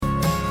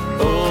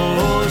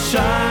Oh,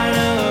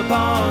 shine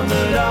upon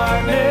the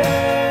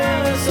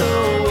darkness,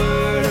 oh,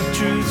 word of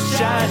truth,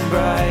 shine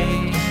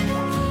bright.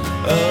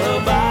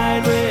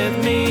 Abide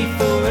with me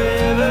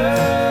forever,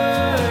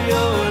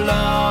 your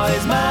law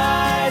is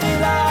my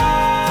delight.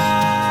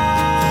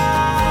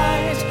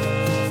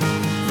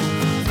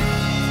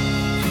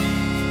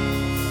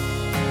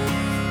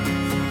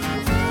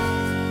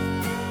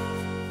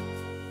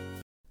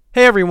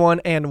 Hey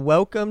everyone, and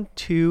welcome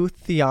to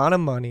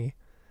Theonomoney,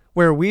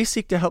 where we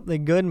seek to help the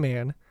good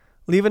man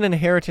leave an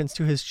inheritance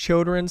to his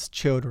children's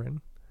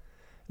children.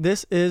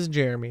 This is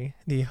Jeremy,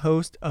 the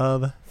host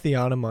of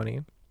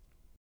Theonomoney.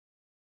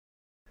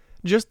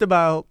 Just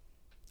about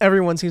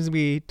everyone seems to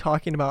be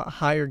talking about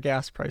higher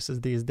gas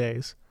prices these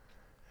days.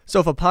 So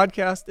if a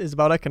podcast is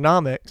about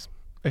economics,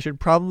 I should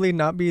probably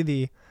not be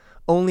the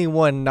only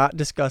one not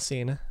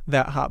discussing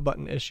that hot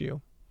button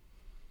issue.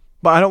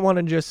 But I don't want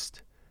to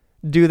just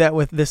do that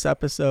with this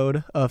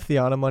episode of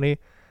Theonomoney.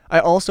 I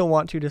also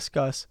want to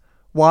discuss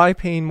why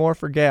paying more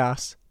for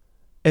gas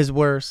is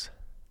worse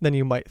than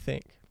you might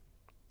think.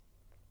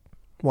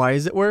 Why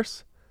is it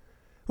worse?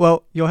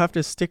 Well, you'll have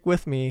to stick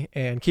with me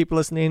and keep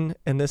listening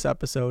in this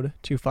episode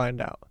to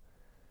find out.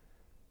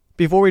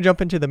 Before we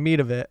jump into the meat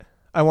of it,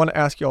 I want to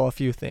ask you all a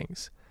few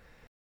things.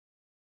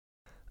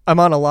 I'm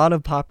on a lot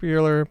of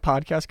popular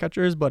podcast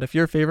catchers, but if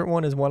your favorite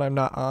one is one I'm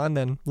not on,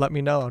 then let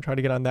me know. I'll try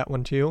to get on that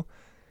one too.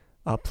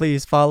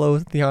 Please follow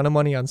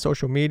Theonomoney on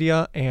social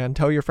media and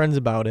tell your friends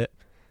about it.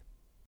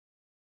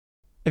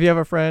 If you have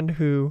a friend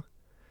who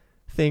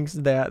thinks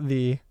that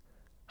the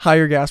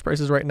higher gas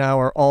prices right now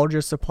are all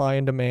just supply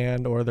and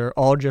demand, or they're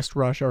all just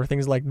Russia or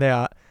things like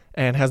that,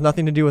 and has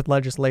nothing to do with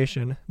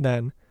legislation,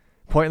 then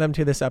point them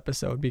to this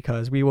episode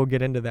because we will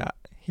get into that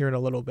here in a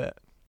little bit.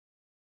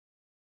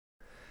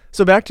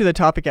 So back to the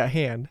topic at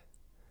hand,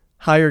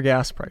 higher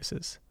gas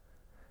prices.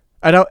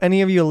 I doubt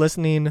any of you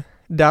listening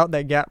doubt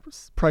that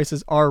gas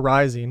prices are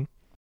rising.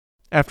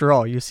 After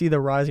all, you see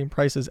the rising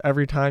prices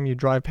every time you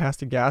drive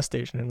past a gas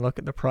station and look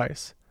at the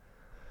price.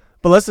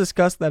 But let's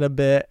discuss that a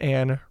bit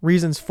and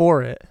reasons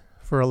for it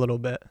for a little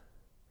bit.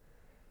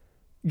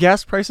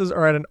 Gas prices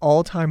are at an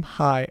all-time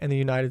high in the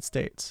United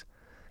States,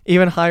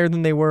 even higher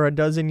than they were a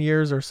dozen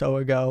years or so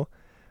ago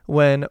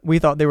when we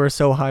thought they were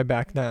so high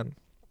back then.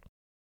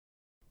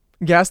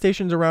 Gas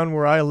stations around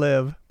where I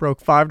live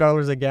broke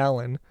 $5 a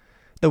gallon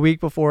the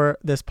week before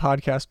this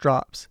podcast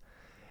drops.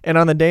 And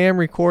on the day I'm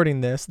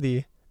recording this,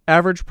 the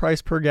average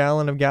price per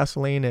gallon of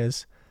gasoline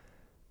is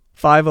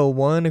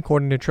 $5.01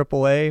 according to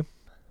AAA,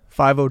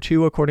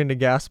 $5.02 according to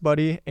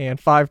GasBuddy, and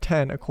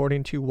 $5.10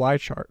 according to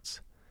YCharts.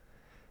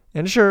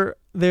 And sure,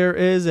 there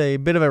is a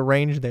bit of a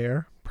range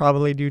there,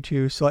 probably due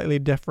to slightly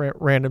different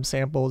random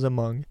samples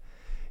among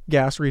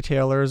gas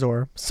retailers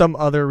or some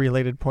other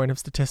related point of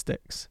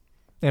statistics.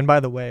 And by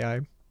the way, I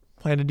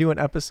plan to do an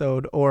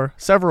episode, or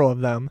several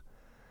of them,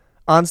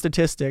 on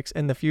statistics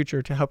in the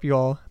future to help you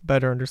all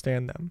better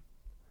understand them.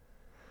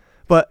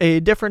 But a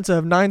difference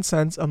of 9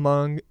 cents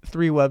among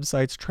 3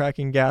 websites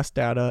tracking gas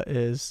data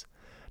is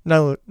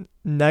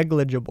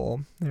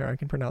negligible. There, I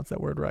can pronounce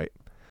that word right.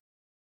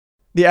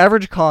 The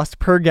average cost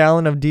per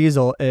gallon of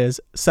diesel is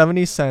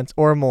 70 cents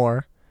or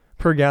more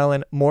per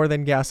gallon more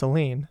than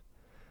gasoline,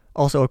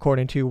 also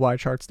according to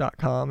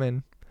YCharts.com,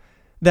 and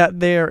that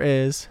there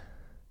is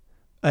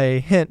a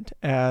hint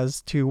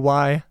as to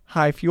why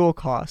high fuel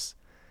costs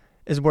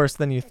is worse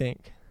than you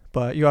think,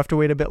 but you have to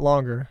wait a bit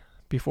longer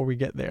before we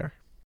get there.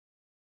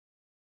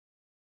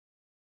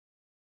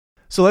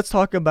 So let's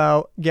talk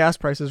about gas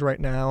prices right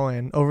now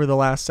and over the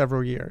last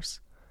several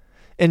years.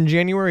 In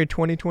January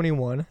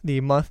 2021,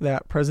 the month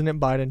that President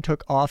Biden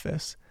took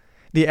office,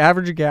 the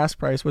average gas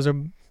price was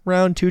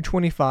around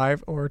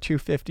 $2.25 or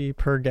 $2.50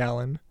 per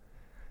gallon.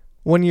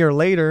 1 year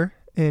later,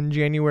 in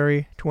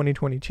January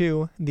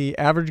 2022, the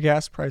average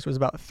gas price was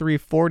about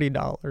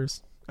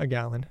 $3.40 a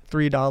gallon,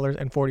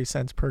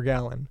 $3.40 per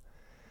gallon.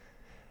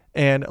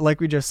 And like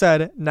we just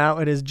said, now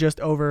it is just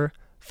over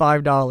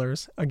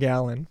 $5 a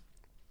gallon.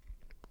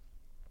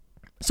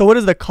 So what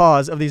is the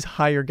cause of these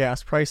higher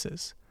gas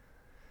prices?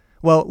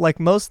 Well, like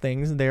most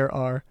things, there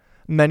are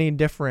many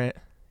different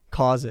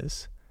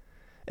causes.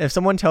 If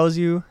someone tells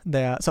you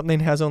that something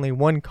has only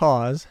one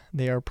cause,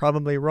 they are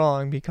probably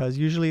wrong, because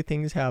usually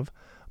things have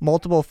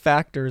multiple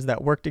factors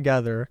that work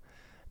together,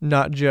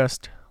 not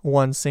just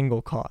one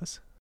single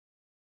cause.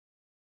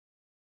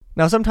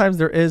 Now, sometimes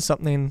there is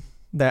something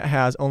that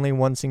has only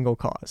one single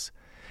cause.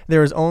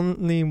 There is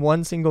only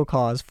one single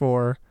cause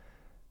for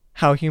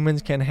how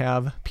humans can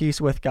have peace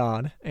with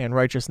God and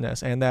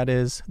righteousness, and that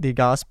is the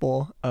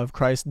gospel of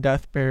Christ's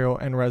death, burial,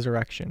 and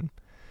resurrection.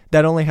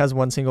 That only has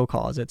one single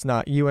cause. It's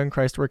not you and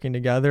Christ working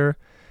together.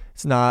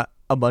 It's not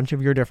a bunch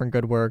of your different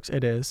good works.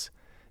 It is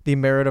the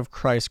merit of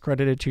Christ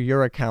credited to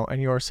your account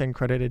and your sin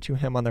credited to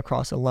him on the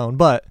cross alone.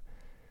 But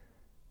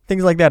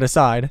things like that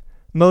aside,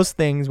 most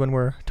things when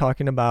we're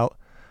talking about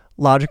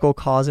logical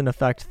cause and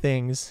effect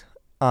things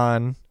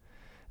on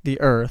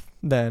the earth,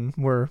 then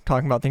we're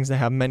talking about things that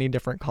have many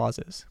different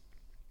causes.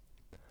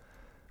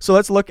 So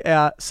let's look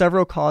at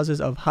several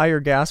causes of higher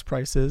gas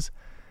prices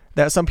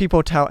that some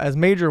people tout as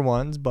major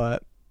ones,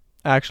 but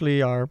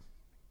actually are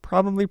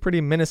probably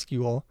pretty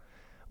minuscule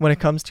when it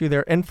comes to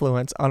their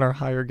influence on our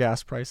higher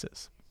gas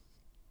prices.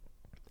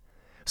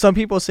 Some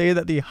people say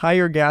that the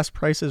higher gas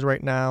prices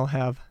right now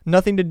have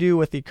nothing to do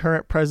with the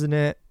current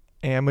president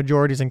and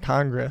majorities in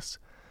Congress,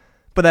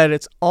 but that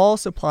it's all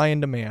supply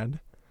and demand,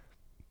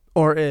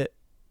 or it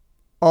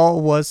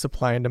all was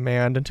supply and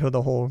demand until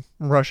the whole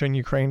Russia and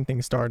Ukraine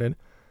thing started,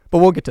 but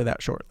we'll get to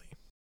that shortly.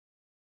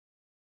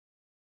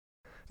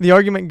 The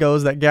argument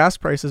goes that gas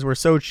prices were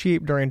so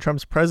cheap during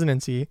Trump's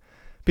presidency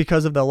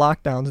because of the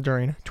lockdowns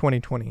during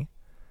 2020.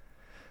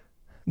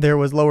 There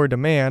was lower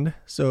demand,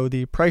 so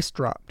the price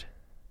dropped,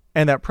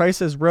 and that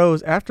prices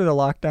rose after the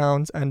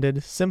lockdowns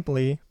ended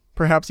simply,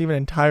 perhaps even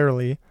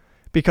entirely,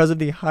 because of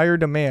the higher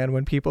demand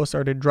when people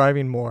started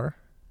driving more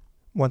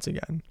once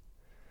again.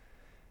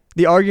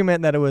 The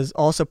argument that it was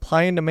all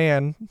supply and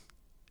demand,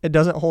 it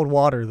doesn't hold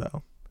water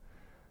though.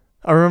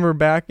 I remember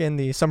back in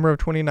the summer of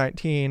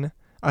 2019,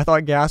 I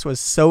thought gas was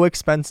so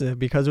expensive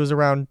because it was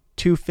around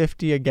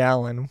 $2.50 a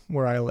gallon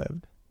where I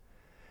lived.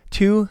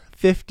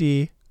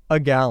 $2.50 a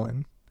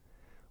gallon.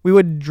 We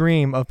would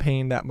dream of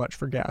paying that much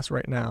for gas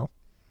right now.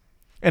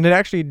 And it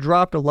actually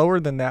dropped lower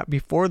than that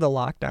before the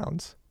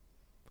lockdowns.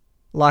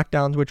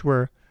 Lockdowns which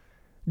were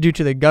due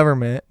to the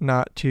government,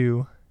 not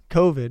to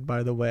COVID,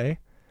 by the way,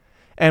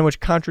 and which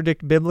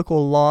contradict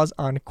biblical laws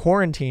on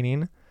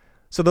quarantining.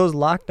 So those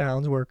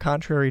lockdowns were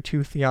contrary to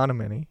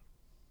theonomy,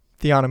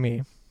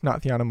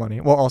 not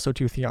theonomy. Well, also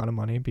to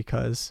theonomy,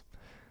 because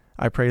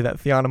I pray that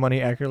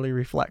theonomy accurately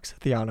reflects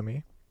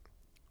theonomy.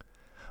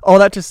 All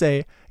that to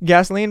say,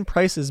 gasoline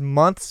prices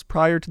months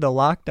prior to the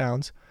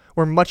lockdowns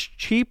were much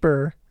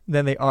cheaper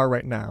than they are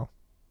right now.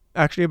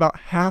 Actually, about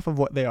half of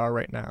what they are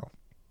right now.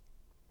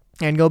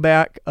 And go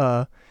back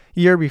a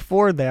year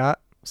before that,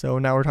 so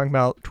now we're talking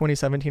about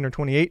 2017 or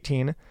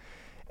 2018,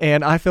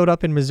 and I filled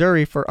up in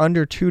Missouri for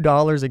under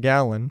 $2 a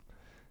gallon.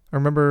 I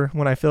remember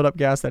when I filled up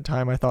gas that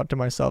time, I thought to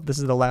myself, this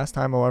is the last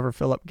time I'll ever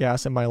fill up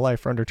gas in my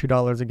life for under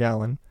 $2 a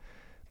gallon.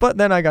 But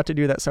then I got to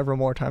do that several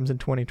more times in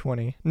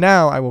 2020.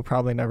 Now I will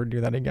probably never do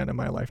that again in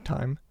my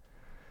lifetime.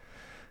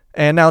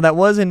 And now that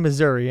was in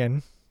Missouri,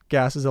 and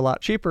gas is a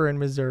lot cheaper in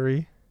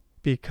Missouri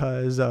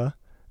because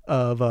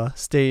of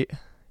state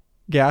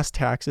gas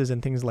taxes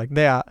and things like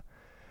that.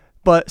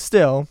 But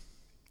still,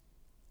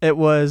 it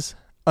was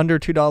under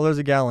 $2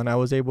 a gallon I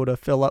was able to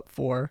fill up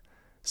for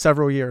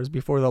several years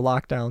before the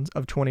lockdowns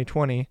of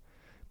 2020,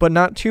 but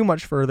not too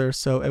much further,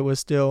 so it was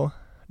still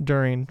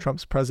during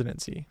Trump's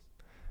presidency,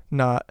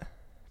 not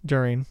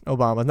during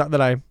Obama. Not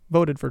that I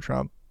voted for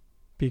Trump,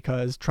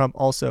 because Trump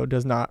also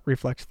does not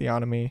reflect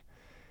theonomy.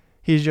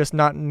 He's just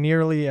not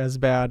nearly as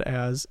bad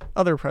as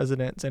other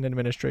presidents and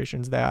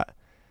administrations that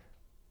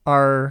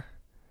are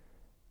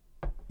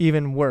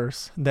even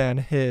worse than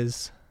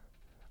his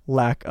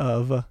lack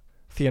of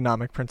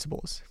theonomic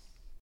principles.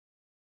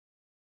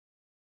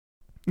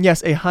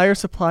 Yes, a higher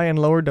supply and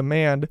lower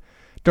demand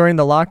during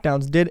the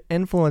lockdowns did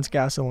influence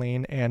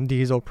gasoline and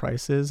diesel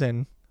prices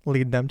and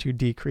lead them to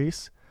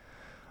decrease.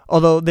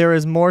 Although there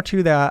is more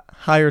to that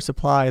higher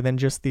supply than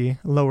just the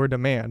lower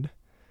demand.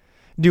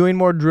 Doing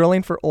more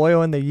drilling for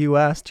oil in the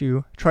U.S.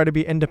 to try to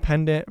be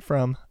independent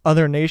from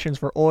other nations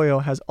for oil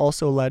has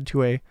also led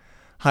to a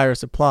higher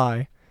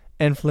supply,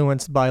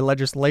 influenced by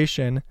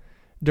legislation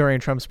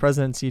during Trump's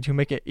presidency to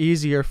make it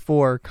easier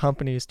for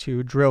companies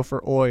to drill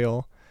for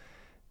oil,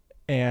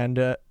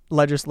 and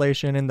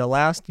legislation in the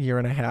last year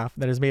and a half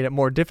that has made it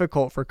more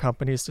difficult for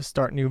companies to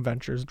start new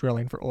ventures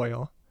drilling for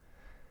oil.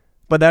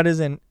 But that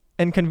is an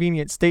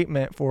inconvenient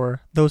statement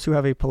for those who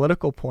have a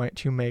political point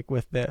to make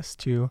with this,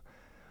 to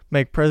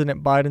make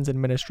President Biden's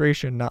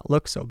administration not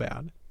look so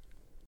bad.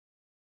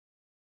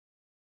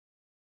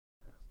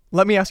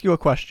 Let me ask you a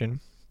question.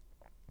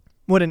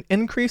 Would an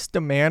increased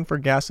demand for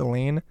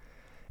gasoline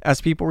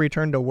as people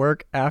return to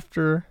work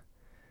after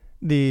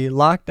the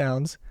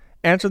lockdowns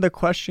answer the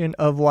question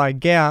of why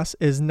gas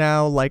is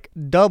now like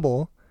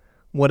double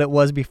what it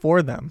was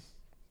before them?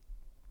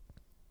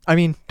 I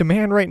mean,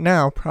 demand right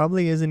now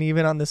probably isn't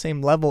even on the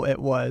same level it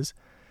was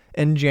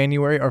in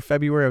January or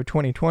February of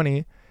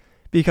 2020,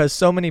 because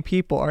so many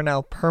people are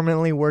now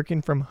permanently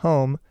working from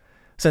home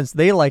since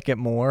they like it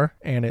more,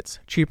 and it's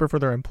cheaper for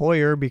their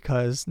employer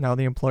because now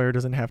the employer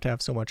doesn't have to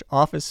have so much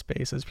office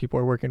space as people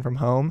are working from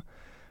home.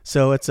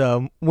 So it's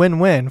a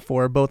win-win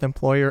for both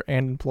employer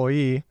and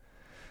employee.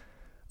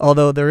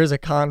 Although there is a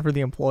con for the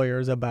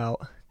employers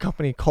about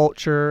company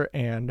culture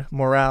and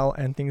morale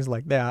and things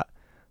like that.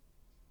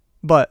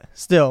 But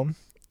still,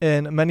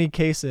 in many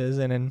cases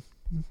and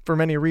for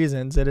many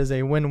reasons, it is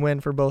a win-win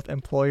for both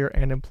employer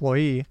and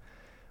employee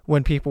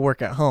when people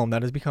work at home.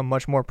 That has become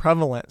much more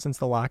prevalent since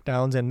the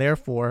lockdowns, and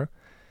therefore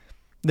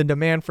the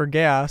demand for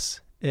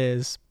gas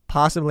is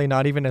possibly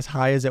not even as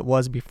high as it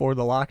was before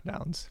the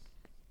lockdowns.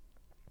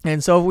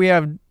 And so if we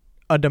have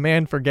a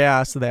demand for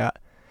gas that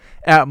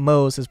at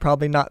most is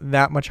probably not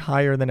that much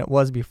higher than it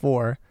was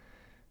before,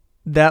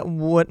 that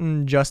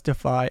wouldn't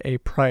justify a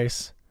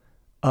price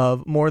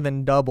of more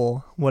than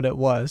double what it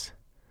was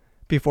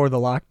before the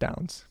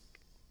lockdowns.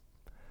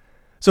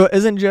 So it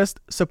isn't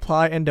just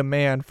supply and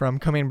demand from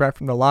coming back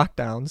from the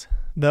lockdowns,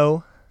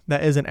 though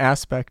that is an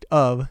aspect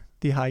of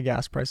the high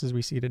gas prices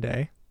we see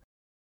today.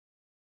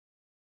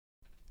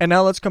 And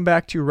now let's come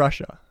back to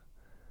Russia.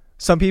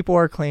 Some people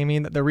are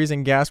claiming that the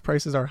reason gas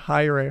prices are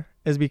higher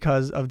is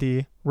because of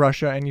the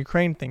Russia and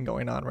Ukraine thing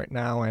going on right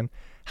now and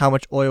how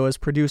much oil is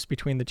produced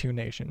between the two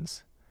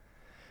nations.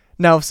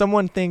 Now, if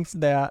someone thinks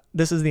that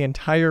this is the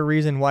entire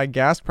reason why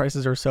gas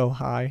prices are so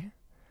high,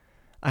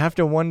 I have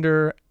to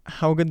wonder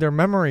how good their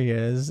memory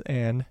is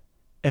and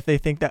if they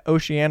think that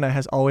Oceania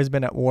has always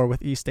been at war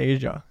with East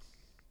Asia.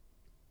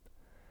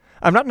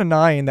 I'm not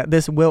denying that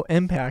this will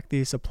impact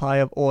the supply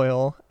of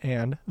oil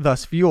and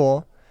thus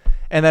fuel,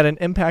 and that an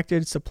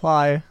impacted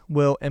supply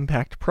will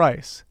impact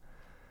price.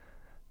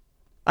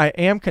 I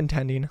am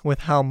contending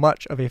with how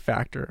much of a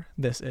factor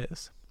this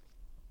is.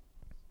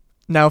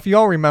 Now, if you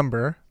all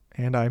remember,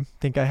 and I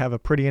think I have a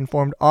pretty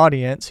informed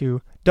audience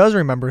who does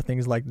remember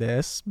things like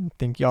this, I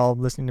think y'all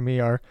listening to me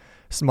are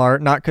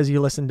smart, not because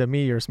you listen to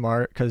me you're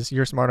smart, because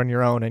you're smart on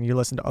your own and you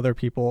listen to other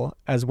people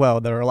as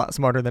well that are a lot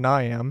smarter than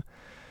I am.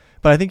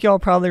 But I think y'all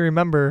probably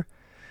remember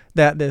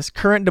that this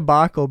current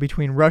debacle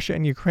between Russia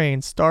and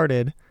Ukraine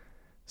started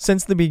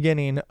since the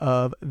beginning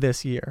of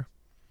this year.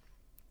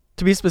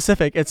 To be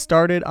specific, it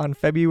started on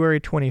February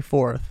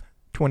 24th,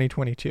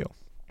 2022.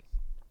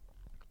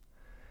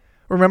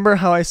 Remember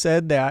how I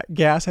said that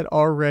gas had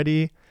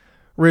already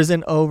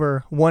risen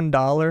over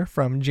 $1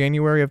 from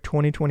January of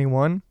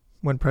 2021,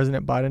 when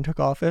President Biden took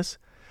office,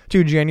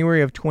 to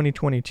January of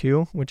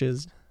 2022, which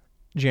is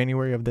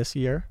January of this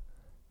year?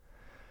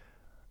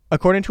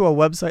 According to a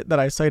website that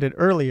I cited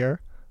earlier,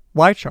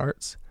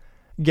 YCharts,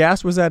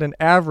 gas was at an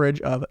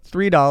average of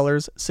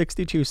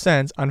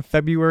 $3.62 on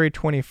February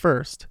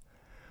 21st,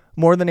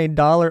 more than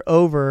 $1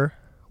 over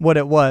what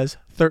it was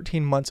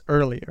 13 months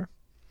earlier.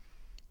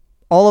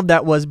 All of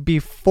that was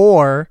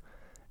before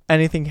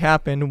anything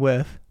happened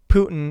with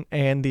Putin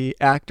and the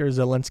actor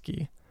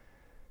Zelensky,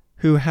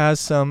 who has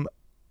some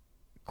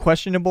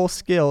questionable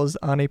skills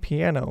on a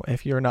piano,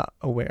 if you're not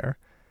aware.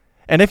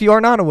 And if you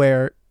are not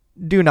aware,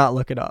 do not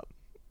look it up.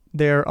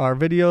 There are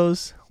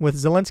videos with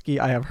Zelensky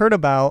I have heard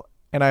about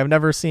and I have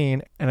never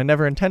seen, and I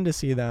never intend to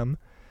see them,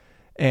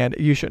 and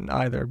you shouldn't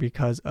either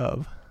because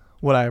of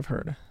what I have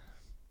heard.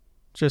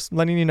 Just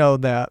letting you know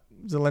that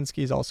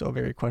Zelensky is also a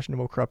very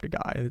questionable, corrupt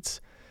guy.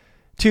 It's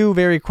two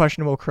very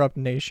questionable, corrupt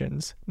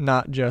nations,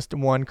 not just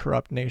one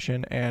corrupt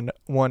nation and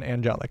one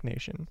angelic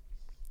nation.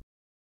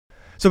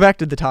 So back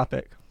to the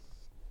topic.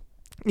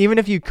 Even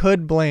if you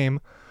could blame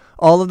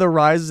all of the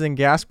rises in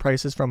gas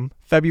prices from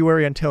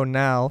February until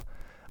now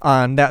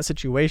on that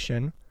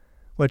situation,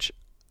 which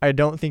I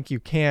don't think you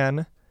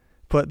can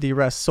put the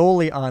rest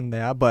solely on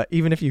that, but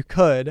even if you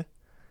could,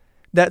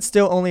 that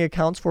still only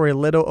accounts for a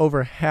little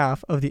over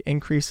half of the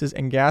increases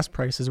in gas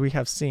prices we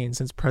have seen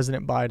since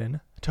President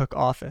Biden took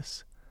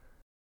office.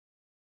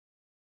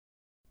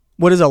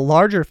 What is a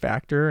larger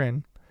factor,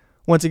 and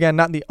once again,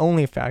 not the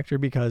only factor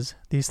because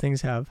these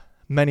things have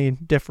many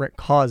different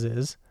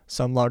causes,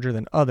 some larger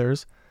than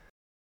others,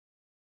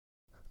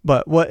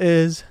 but what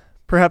is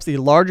perhaps the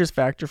largest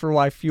factor for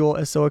why fuel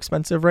is so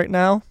expensive right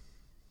now?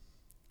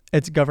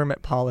 It's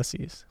government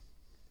policies.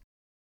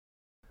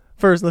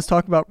 First, let's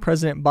talk about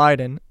President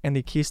Biden and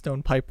the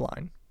Keystone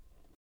Pipeline.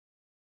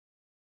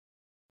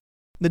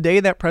 The day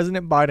that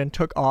President Biden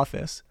took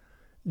office,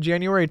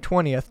 January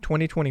 20th,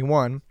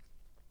 2021,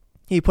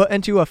 he put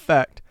into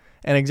effect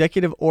an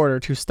executive order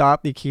to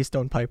stop the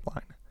Keystone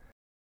Pipeline.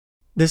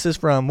 This is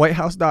from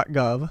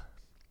whitehouse.gov,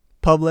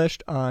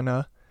 published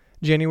on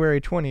January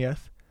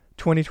 20th,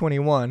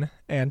 2021,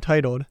 and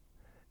titled,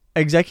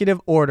 Executive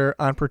Order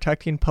on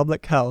Protecting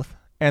Public Health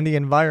and the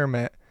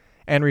Environment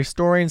and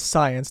Restoring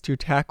Science to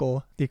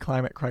Tackle the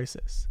Climate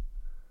Crisis.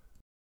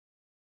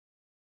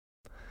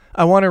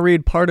 I want to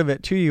read part of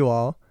it to you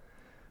all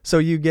so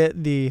you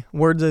get the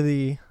words of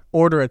the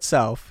order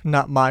itself,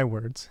 not my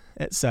words.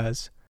 It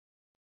says,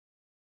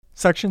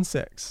 Section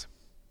 6.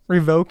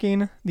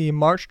 Revoking the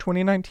March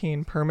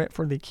 2019 permit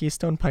for the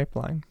Keystone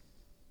Pipeline.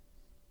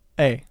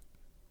 A.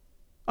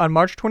 On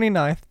March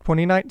 29,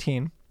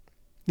 2019,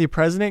 the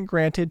President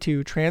granted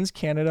to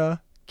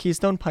TransCanada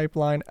Keystone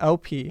Pipeline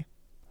LP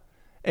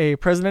a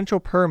presidential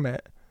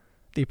permit,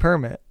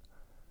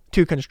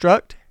 to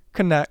construct,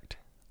 connect,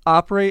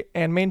 operate,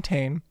 and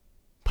maintain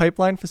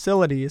pipeline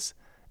facilities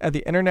at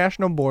the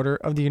international border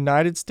of the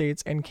United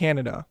States and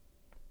Canada,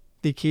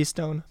 the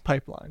Keystone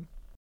Pipeline.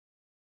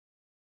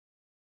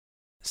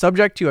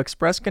 Subject to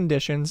express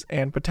conditions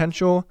and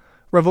potential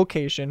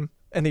revocation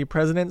in the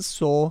President's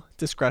sole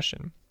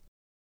discretion.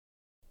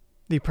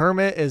 The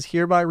permit is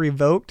hereby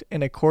revoked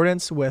in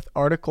accordance with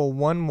Article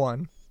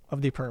 1.1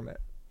 of the permit.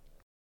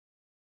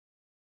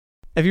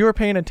 If you were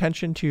paying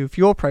attention to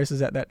fuel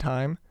prices at that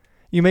time,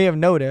 you may have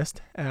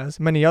noticed, as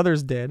many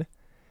others did,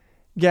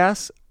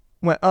 gas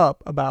went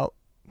up about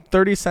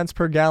 30 cents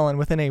per gallon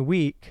within a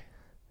week,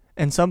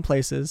 in some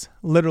places,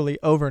 literally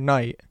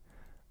overnight,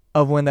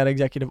 of when that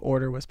executive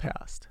order was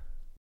passed.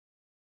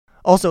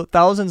 Also,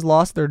 thousands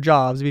lost their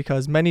jobs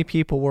because many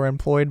people were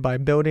employed by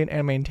building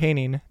and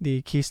maintaining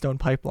the Keystone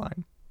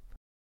Pipeline.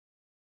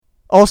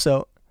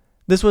 Also,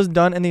 this was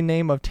done in the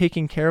name of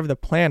taking care of the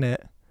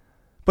planet,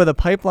 but the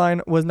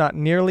pipeline was not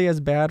nearly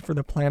as bad for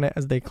the planet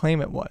as they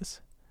claim it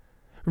was.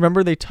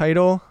 Remember the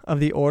title of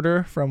the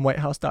order from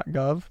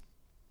whitehouse.gov?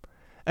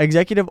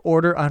 Executive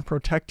Order on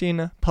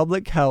Protecting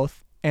Public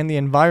Health and the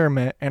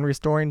Environment and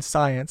Restoring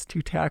Science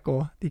to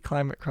Tackle the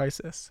Climate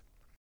Crisis.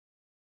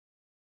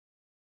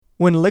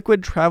 When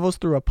liquid travels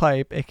through a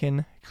pipe, it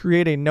can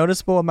create a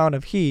noticeable amount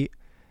of heat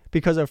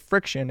because of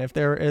friction if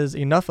there is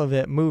enough of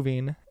it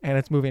moving and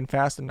it's moving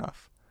fast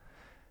enough.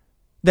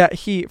 That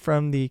heat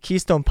from the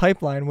Keystone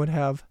Pipeline would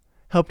have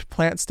helped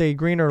plants stay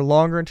greener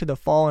longer into the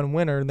fall and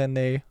winter than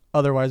they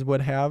otherwise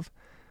would have,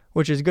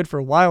 which is good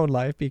for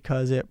wildlife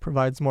because it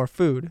provides more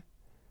food.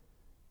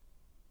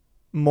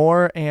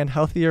 More and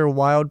healthier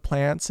wild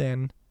plants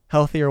and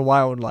healthier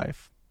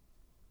wildlife.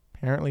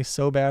 Apparently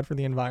so bad for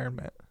the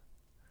environment.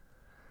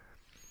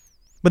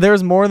 But there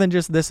is more than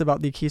just this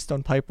about the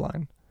Keystone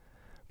Pipeline.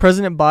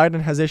 President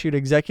Biden has issued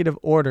executive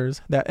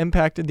orders that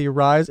impacted the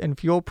rise in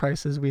fuel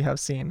prices we have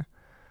seen,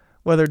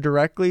 whether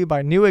directly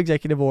by new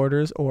executive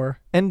orders or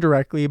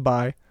indirectly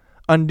by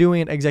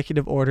undoing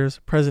executive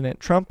orders President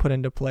Trump put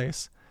into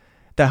place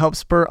that helped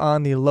spur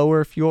on the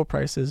lower fuel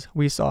prices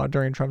we saw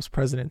during Trump's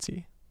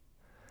presidency.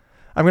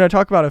 I'm going to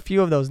talk about a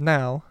few of those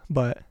now,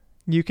 but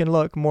you can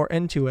look more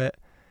into it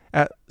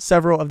at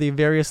several of the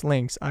various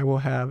links I will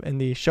have in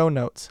the show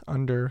notes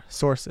under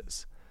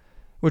sources,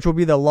 which will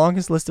be the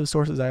longest list of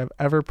sources I have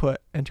ever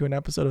put into an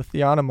episode of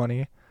Theana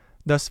Money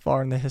thus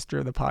far in the history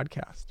of the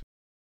podcast.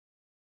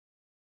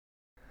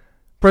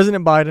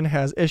 President Biden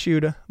has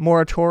issued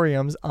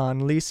moratoriums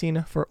on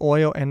leasing for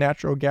oil and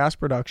natural gas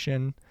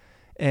production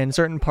in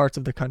certain parts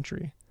of the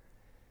country.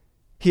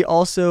 He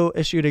also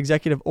issued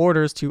executive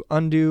orders to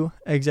undo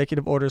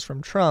executive orders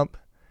from Trump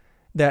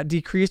that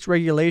decreased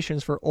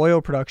regulations for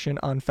oil production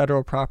on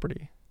federal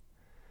property.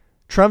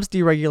 Trump's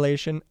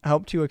deregulation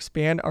helped to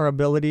expand our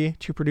ability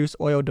to produce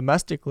oil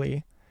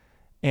domestically,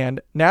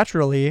 and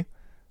naturally,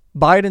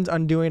 Biden's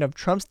undoing of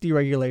Trump's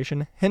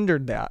deregulation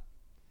hindered that.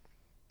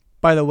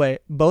 By the way,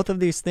 both of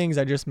these things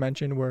I just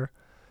mentioned were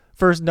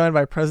first done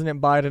by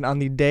President Biden on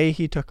the day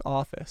he took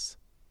office,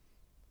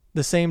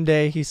 the same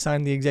day he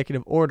signed the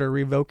executive order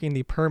revoking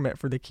the permit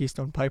for the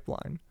Keystone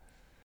Pipeline.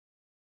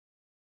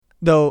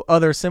 Though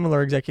other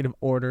similar executive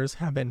orders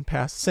have been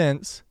passed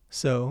since,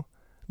 so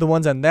the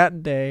ones on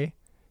that day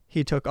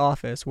he took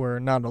office were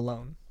not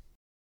alone.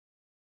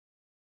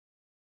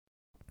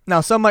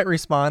 Now, some might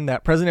respond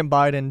that President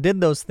Biden did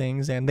those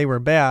things and they were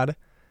bad,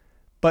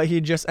 but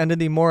he just ended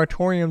the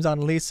moratoriums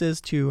on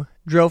leases to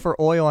drill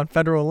for oil on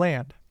federal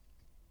land.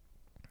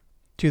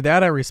 To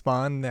that I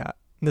respond that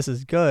this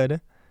is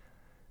good,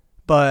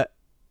 but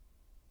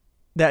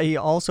that he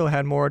also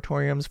had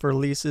moratoriums for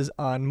leases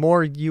on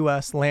more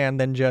U.S. land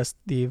than just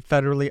the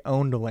federally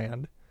owned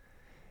land.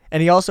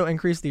 And he also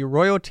increased the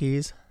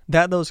royalties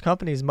that those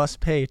companies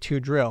must pay to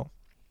drill.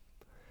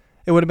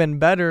 It would have been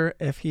better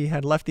if he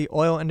had left the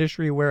oil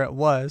industry where it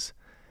was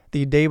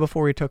the day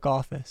before he took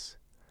office.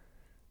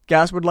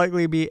 Gas would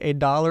likely be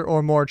 $1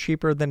 or more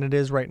cheaper than it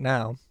is right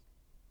now.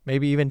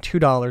 Maybe even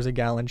 $2 a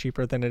gallon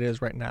cheaper than it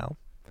is right now.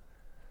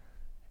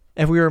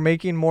 If we were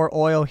making more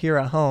oil here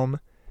at home,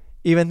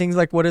 even things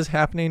like what is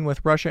happening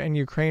with Russia and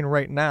Ukraine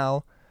right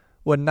now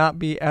would not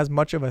be as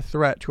much of a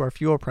threat to our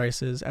fuel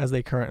prices as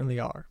they currently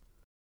are.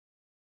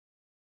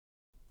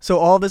 So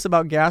all this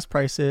about gas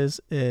prices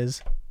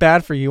is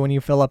bad for you when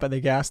you fill up at the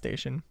gas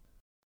station.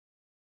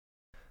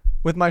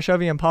 With my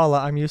Chevy Impala,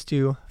 I'm used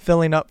to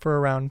filling up for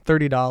around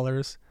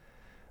 $30,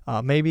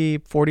 maybe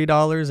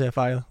 $40 if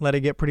I let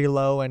it get pretty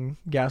low and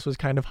gas was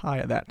kind of high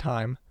at that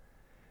time.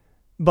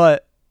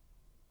 But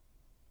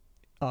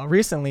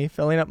recently,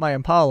 filling up my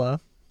Impala,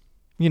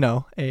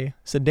 a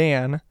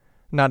sedan,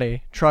 not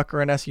a truck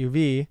or an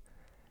SUV,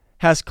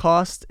 has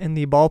cost in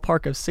the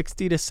ballpark of $60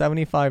 to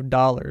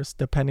 $75,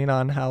 depending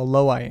on how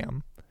low I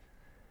am.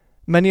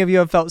 Many of you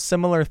have felt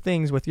similar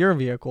things with your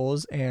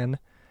vehicles, and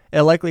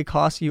it likely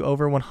costs you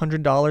over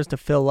 $100 to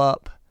fill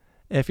up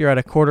if you're at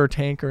a quarter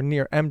tank or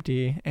near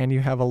empty and you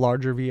have a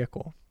larger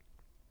vehicle.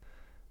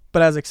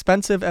 But as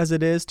expensive as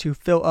it is to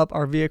fill up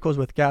our vehicles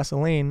with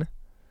gasoline,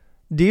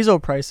 diesel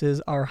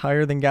prices are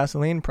higher than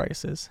gasoline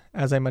prices,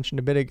 as I mentioned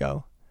a bit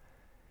ago.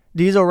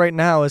 Diesel right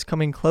now is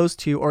coming close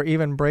to or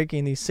even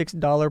breaking the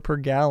 $6 per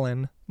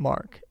gallon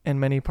mark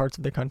in many parts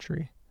of the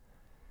country.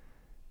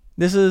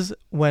 This is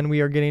when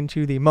we are getting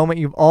to the moment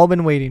you've all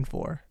been waiting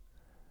for.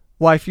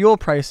 Why fuel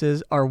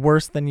prices are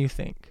worse than you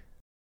think.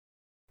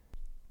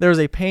 There is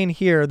a pain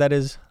here that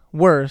is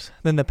worse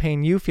than the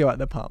pain you feel at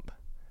the pump.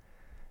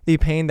 The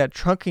pain that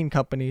trucking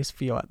companies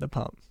feel at the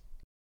pump.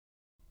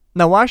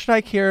 Now, why should I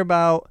care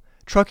about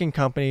trucking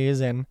companies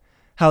and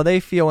how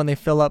they feel when they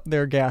fill up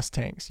their gas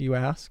tanks, you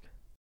ask?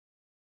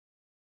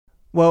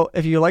 Well,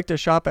 if you like to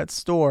shop at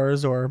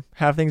stores or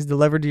have things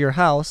delivered to your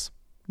house,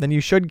 then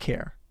you should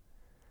care.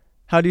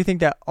 How do you think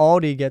that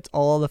Aldi gets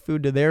all the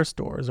food to their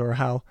stores, or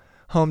how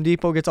Home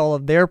Depot gets all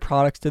of their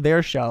products to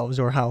their shelves,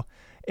 or how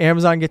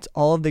Amazon gets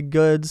all of the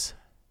goods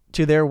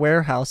to their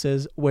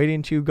warehouses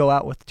waiting to go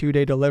out with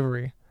 2-day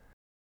delivery.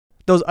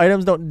 Those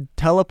items don't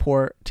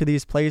teleport to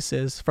these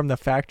places from the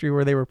factory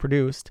where they were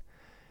produced.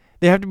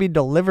 They have to be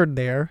delivered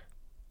there,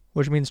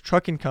 which means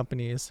trucking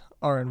companies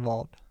are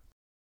involved.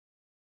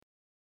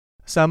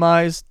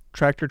 Semis,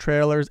 tractor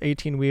trailers,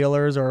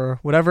 18-wheelers, or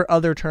whatever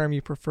other term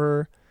you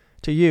prefer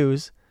to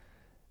use,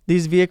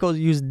 these vehicles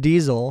use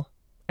diesel,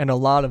 and a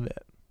lot of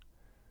it.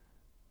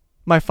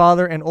 My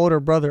father and older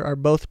brother are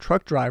both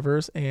truck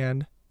drivers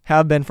and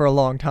have been for a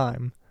long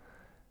time.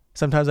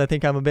 Sometimes I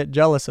think I'm a bit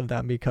jealous of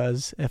them,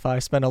 because if I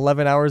spent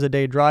 11 hours a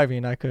day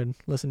driving, I could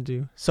listen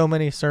to so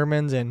many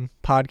sermons and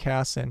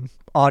podcasts and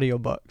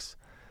audiobooks.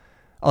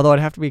 Although I'd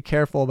have to be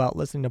careful about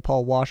listening to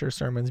Paul Washer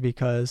sermons,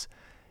 because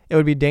it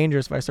would be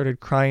dangerous if I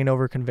started crying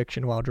over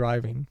conviction while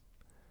driving.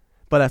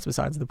 But that's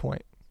besides the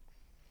point.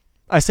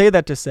 I say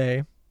that to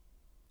say,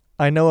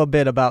 I know a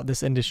bit about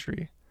this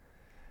industry.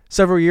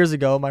 Several years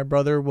ago, my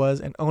brother was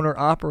an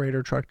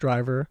owner-operator truck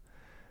driver,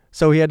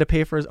 so he had to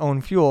pay for his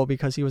own fuel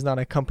because he was not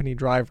a company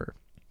driver.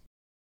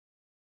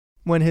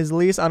 When his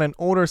lease on an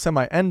older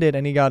semi ended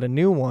and he got a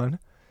new one,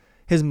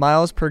 his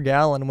miles per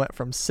gallon went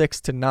from 6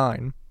 to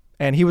 9,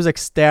 and he was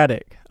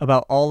ecstatic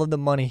about all of the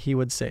money he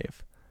would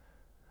save.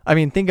 I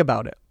mean, think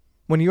about it.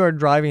 When you are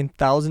driving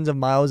thousands of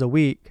miles a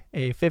week,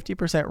 a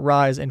 50%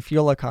 rise in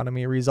fuel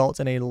economy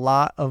results in a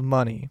lot of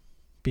money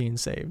being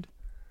saved.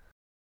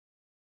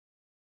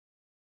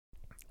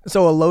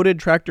 So a loaded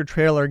tractor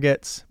trailer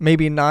gets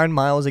maybe 9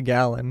 miles a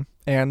gallon,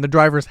 and the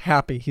driver's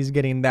happy he's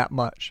getting that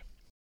much.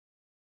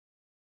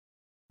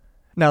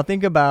 Now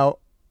think about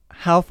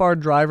how far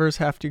drivers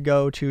have to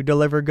go to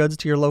deliver goods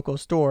to your local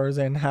stores,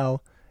 and how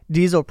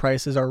diesel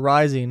prices are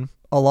rising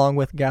along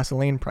with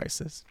gasoline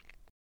prices.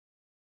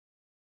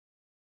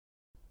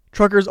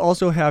 Truckers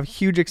also have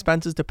huge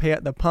expenses to pay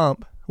at the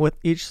pump with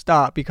each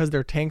stop because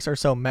their tanks are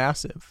so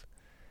massive.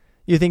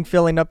 You think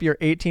filling up your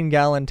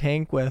 18-gallon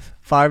tank with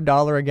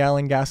 $5 a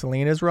gallon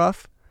gasoline is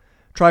rough?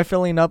 Try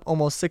filling up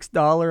almost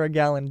 $6 a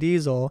gallon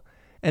diesel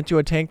into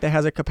a tank that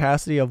has a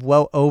capacity of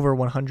well over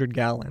 100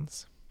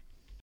 gallons.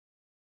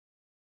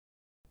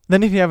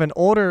 Then if you have an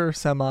older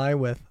semi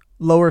with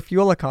lower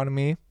fuel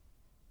economy,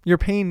 you're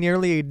paying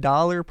nearly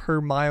 $1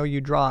 per mile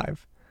you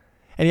drive,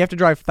 and you have to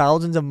drive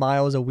thousands of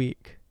miles a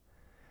week.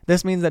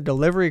 This means that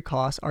delivery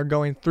costs are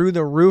going through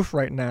the roof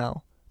right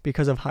now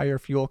because of higher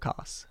fuel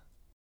costs.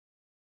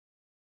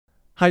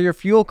 Higher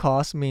fuel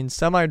costs means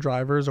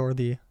semi-drivers, or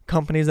the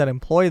companies that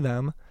employ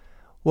them,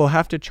 will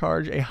have to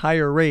charge a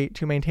higher rate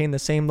to maintain the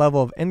same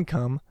level of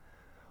income,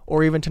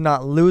 or even to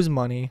not lose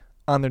money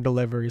on their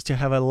deliveries. To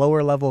have a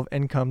lower level of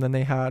income than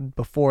they had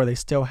before, they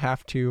still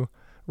have to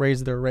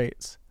raise their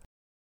rates.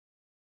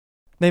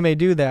 They may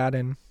do that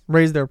and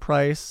raise their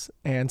price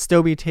and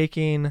still be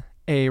taking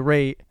a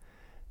rate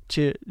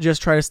to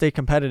just try to stay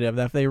competitive.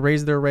 That if they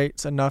raise their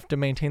rates enough to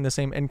maintain the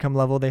same income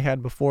level they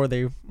had before,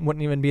 they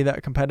wouldn't even be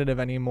that competitive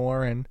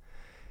anymore. And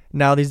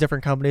now these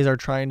different companies are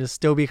trying to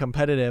still be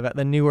competitive at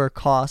the newer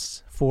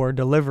costs for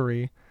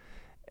delivery.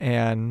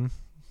 And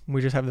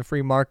we just have the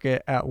free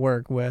market at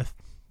work with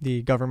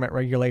the government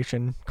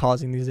regulation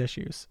causing these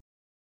issues.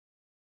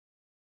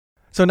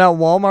 So now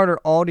Walmart or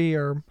Aldi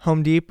or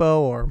Home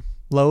Depot or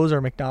Lowe's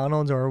or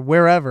McDonald's or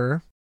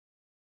wherever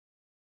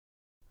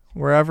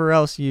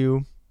else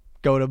you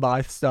go to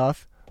buy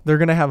stuff, they're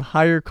going to have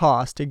higher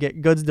costs to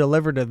get goods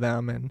delivered to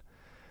them, and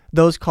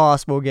those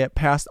costs will get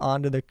passed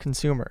on to the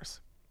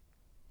consumers.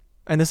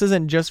 And this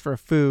isn't just for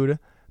food,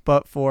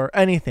 but for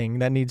anything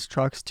that needs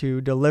trucks to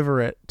deliver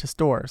it to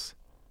stores,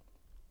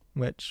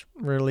 which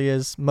really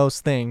is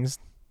most things.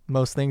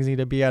 Most things need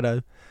to be at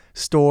a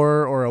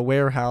store or a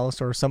warehouse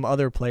or some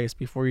other place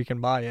before you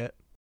can buy it.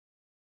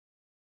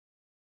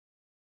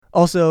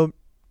 Also,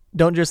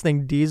 don't just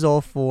think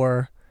diesel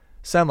for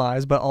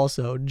semis, but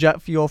also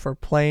jet fuel for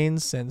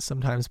planes, since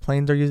sometimes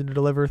planes are used to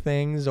deliver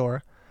things,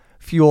 or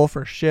fuel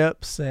for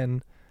ships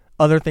and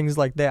other things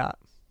like that.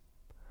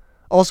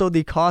 Also,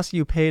 the cost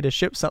you pay to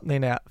ship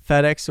something at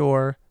FedEx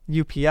or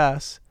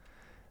UPS,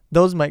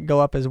 those might go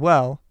up as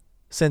well,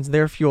 since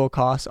their fuel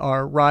costs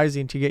are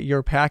rising to get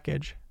your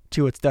package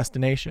to its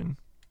destination.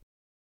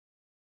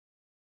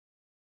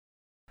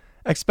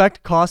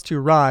 Expect costs to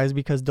rise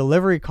because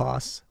delivery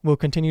costs will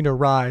continue to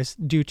rise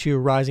due to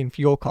rising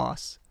fuel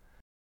costs.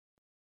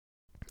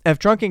 If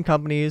trucking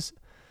companies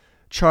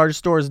charge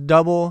stores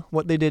double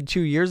what they did 2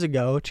 years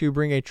ago to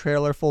bring a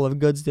trailer full of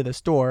goods to the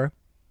store,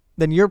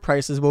 then your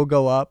prices will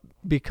go up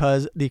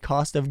because the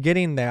cost of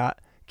getting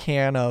that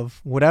can of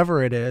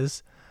whatever it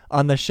is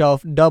on the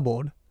shelf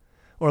doubled,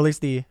 or at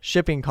least the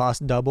shipping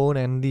cost doubled,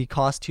 and the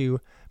cost to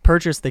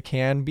purchase the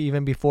can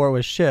even before it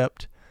was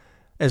shipped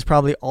is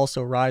probably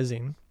also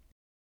rising.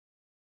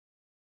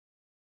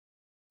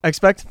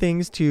 Expect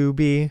things to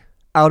be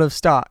out of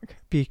stock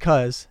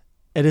because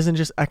it isn't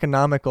just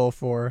economical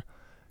for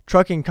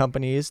trucking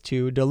companies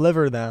to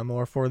deliver them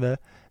or for the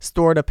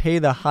store to pay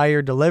the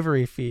higher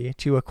delivery fee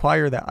to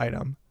acquire that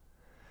item.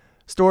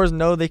 Stores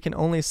know they can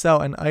only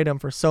sell an item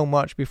for so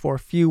much before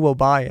few will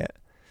buy it,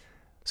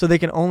 So they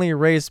can only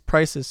raise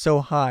prices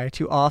so high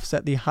to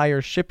offset the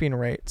higher shipping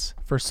rates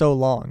for so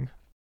long.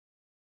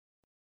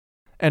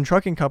 And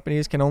trucking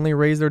companies can only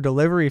raise their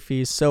delivery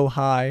fees so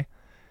high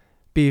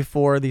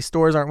before the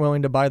stores aren't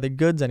willing to buy the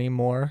goods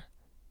anymore.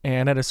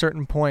 And at a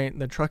certain point,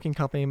 the trucking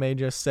company may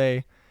just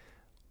say,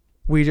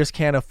 we just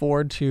can't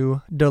afford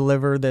to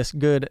deliver this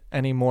good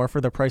anymore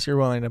for the price you're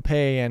willing to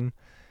pay, and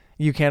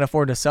you can't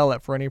afford to sell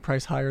it for any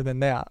price higher than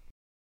that.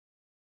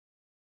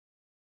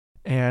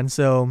 And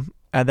so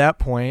at that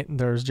point,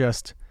 there's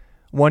just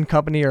one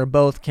company or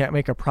both can't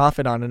make a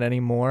profit on it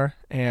anymore,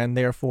 and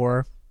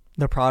therefore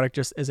the product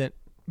just isn't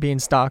being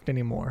stocked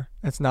anymore.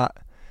 It's not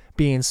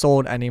being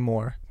sold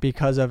anymore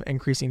because of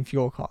increasing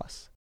fuel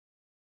costs.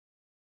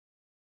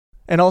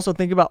 And also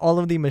think about all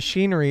of the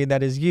machinery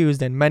that is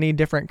used in many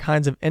different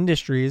kinds of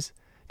industries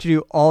to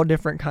do all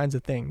different kinds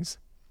of things.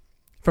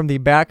 From the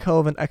backhoe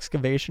of an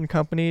excavation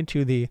company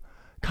to the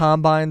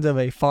combines of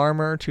a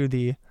farmer to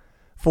the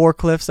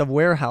forklifts of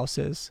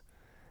warehouses.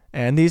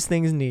 And these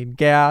things need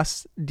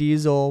gas,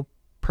 diesel,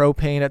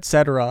 propane,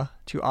 etc.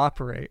 to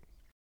operate.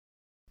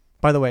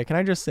 By the way, can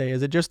I just say,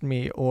 is it just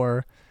me,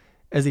 or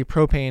is the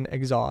propane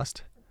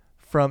exhaust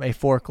from a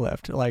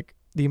forklift like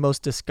the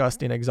most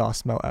disgusting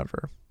exhaust smell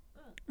ever?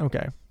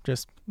 Okay,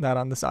 just that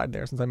on the side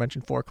there since I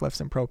mentioned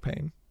forklifts and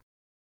propane.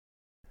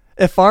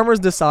 If farmers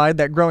decide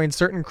that growing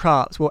certain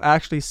crops will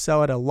actually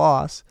sell at a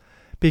loss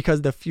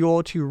because the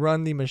fuel to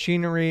run the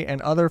machinery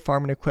and other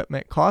farming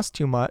equipment costs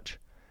too much,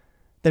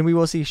 then we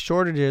will see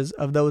shortages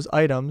of those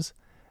items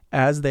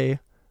as they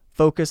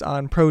focus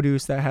on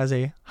produce that has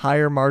a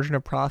higher margin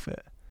of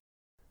profit.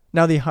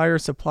 Now, the higher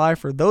supply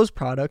for those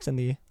products and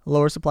the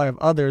lower supply of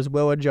others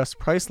will adjust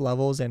price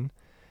levels, and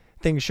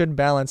things should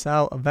balance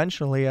out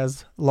eventually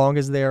as long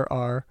as there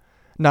are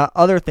not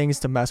other things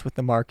to mess with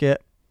the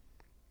market.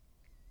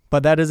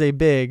 But that is a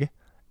big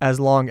as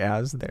long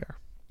as there.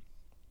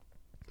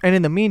 And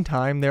in the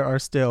meantime, there are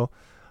still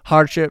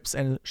hardships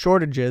and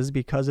shortages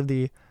because of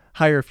the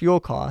higher fuel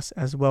costs,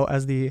 as well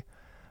as the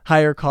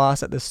higher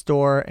costs at the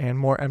store and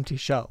more empty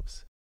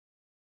shelves.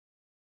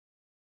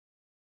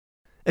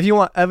 If you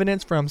want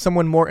evidence from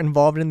someone more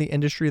involved in the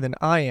industry than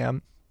I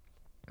am,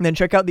 then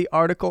check out the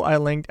article I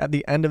linked at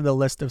the end of the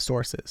list of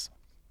sources.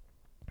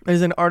 It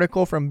is an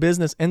article from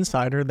Business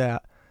Insider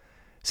that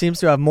seems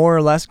to have more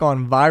or less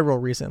gone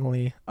viral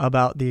recently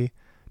about the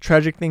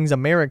tragic things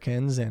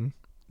Americans, and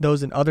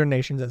those in other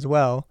nations as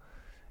well,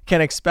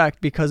 can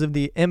expect because of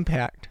the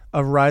impact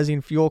of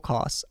rising fuel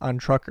costs on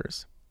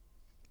truckers.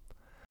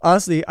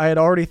 Honestly, I had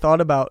already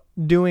thought about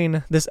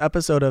doing this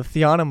episode of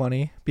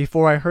Theonomoney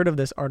before I heard of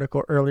this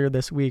article earlier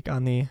this week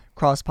on the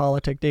Cross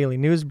Politic Daily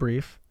News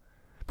Brief.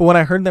 But when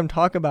I heard them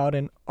talk about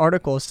an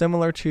article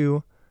similar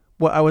to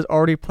what I was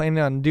already planning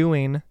on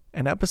doing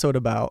an episode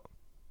about,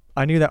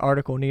 I knew that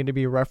article needed to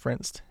be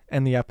referenced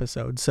in the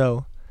episode.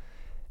 So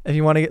if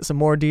you want to get some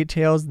more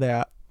details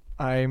that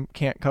I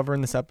can't cover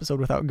in this episode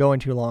without going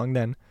too long,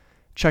 then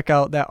check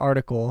out that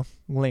article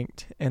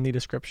linked in the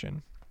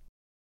description.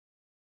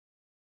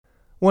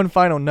 One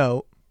final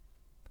note,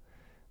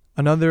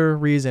 another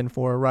reason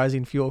for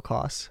rising fuel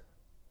costs.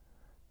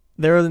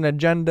 There is an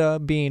agenda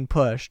being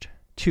pushed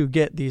to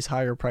get these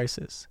higher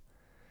prices.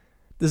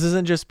 This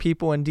isn't just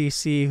people in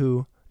DC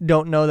who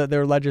don't know that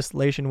their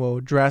legislation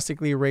will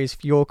drastically raise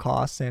fuel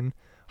costs and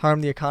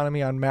harm the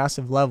economy on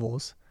massive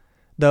levels,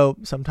 though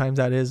sometimes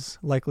that is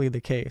likely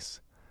the case.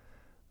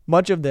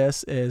 Much of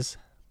this is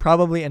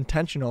probably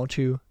intentional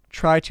to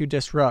try to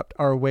disrupt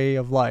our way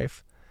of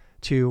life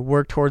to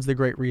work towards the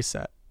Great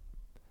Reset.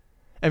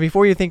 And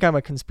before you think I'm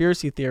a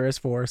conspiracy theorist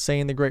for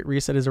saying the Great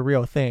Reset is a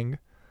real thing,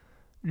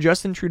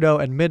 Justin Trudeau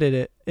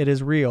admitted it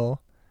is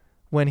real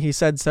when he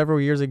said several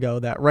years ago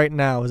that right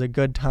now is a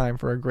good time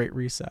for a Great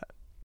Reset.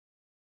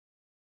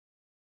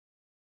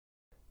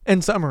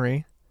 In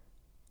summary,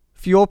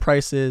 fuel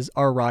prices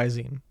are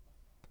rising.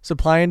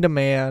 Supply and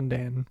demand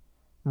and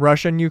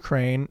Russia and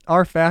Ukraine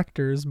are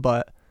factors,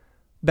 but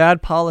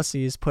bad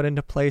policies put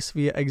into place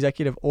via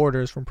executive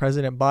orders from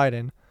President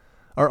Biden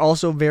are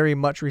also very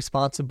much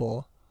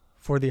responsible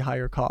for the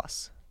higher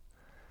costs.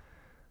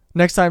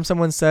 Next time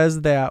someone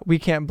says that we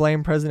can't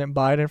blame President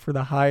Biden for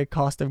the high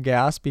cost of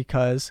gas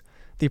because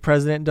the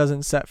president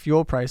doesn't set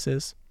fuel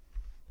prices,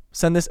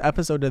 send this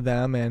episode to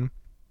them and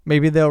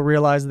maybe they'll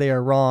realize they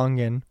are wrong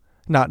and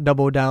not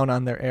double down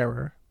on their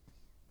error.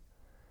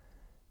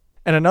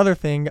 And another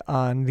thing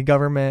on the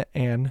government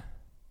and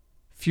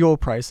fuel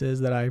prices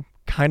that I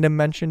kind of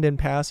mentioned in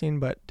passing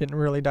but didn't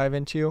really dive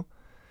into.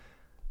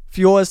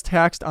 Fuel is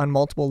taxed on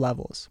multiple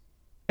levels.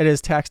 It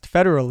is taxed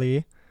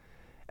federally,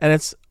 and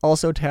it's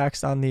also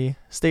taxed on the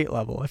state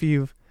level. If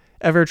you've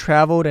ever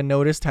traveled and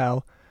noticed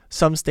how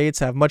some states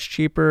have much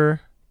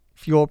cheaper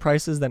fuel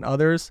prices than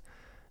others,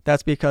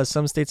 that's because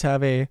some states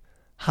have a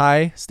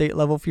high state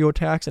level fuel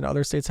tax and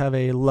other states have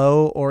a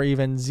low or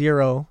even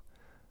zero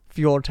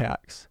fuel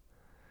tax.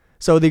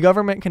 So the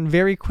government can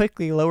very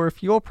quickly lower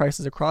fuel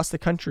prices across the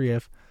country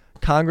if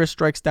Congress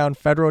strikes down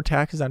federal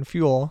taxes on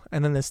fuel,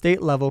 and then the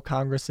state level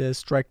Congresses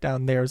strike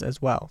down theirs as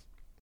well.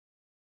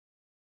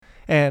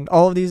 And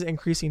all of these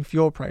increasing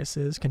fuel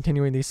prices,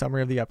 continuing the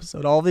summary of the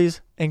episode, all of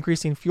these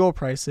increasing fuel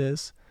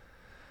prices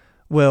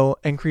will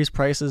increase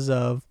prices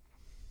of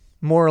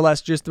more or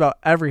less just about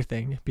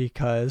everything,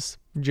 because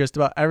just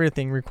about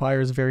everything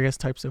requires various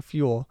types of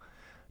fuel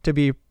to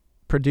be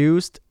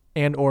produced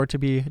and or to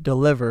be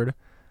delivered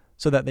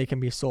so that they can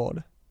be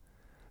sold.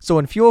 So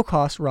when fuel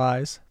costs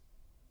rise,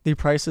 the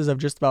prices of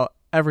just about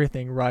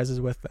everything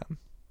rises with them.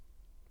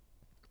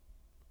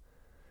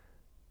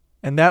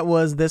 And that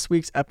was this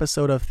week's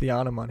episode of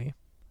Theonomoney.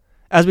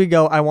 As we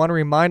go, I want to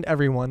remind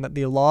everyone that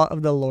the law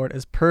of the Lord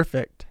is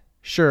perfect,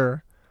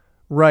 sure,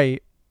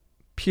 right,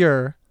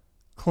 pure,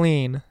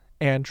 clean,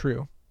 and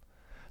true.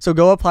 So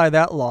go apply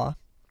that law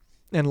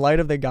in light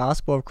of the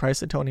gospel of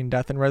Christ's atoning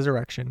death and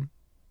resurrection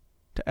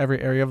to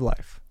every area of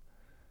life.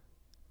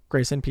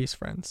 Grace and peace,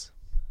 friends.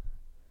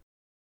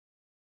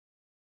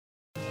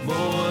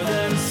 More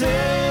than silver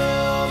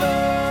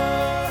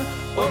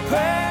or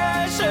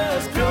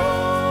precious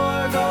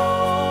pure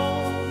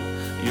gold,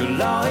 your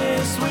law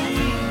is sweet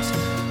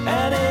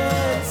and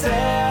it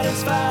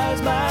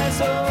satisfies my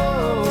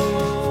soul.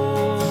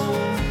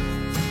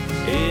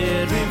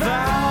 It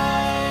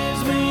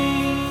revives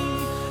me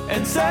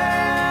and satisfies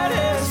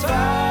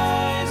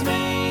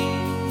me.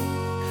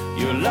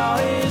 Your law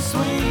is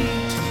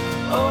sweet,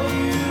 oh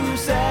you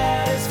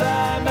satisfy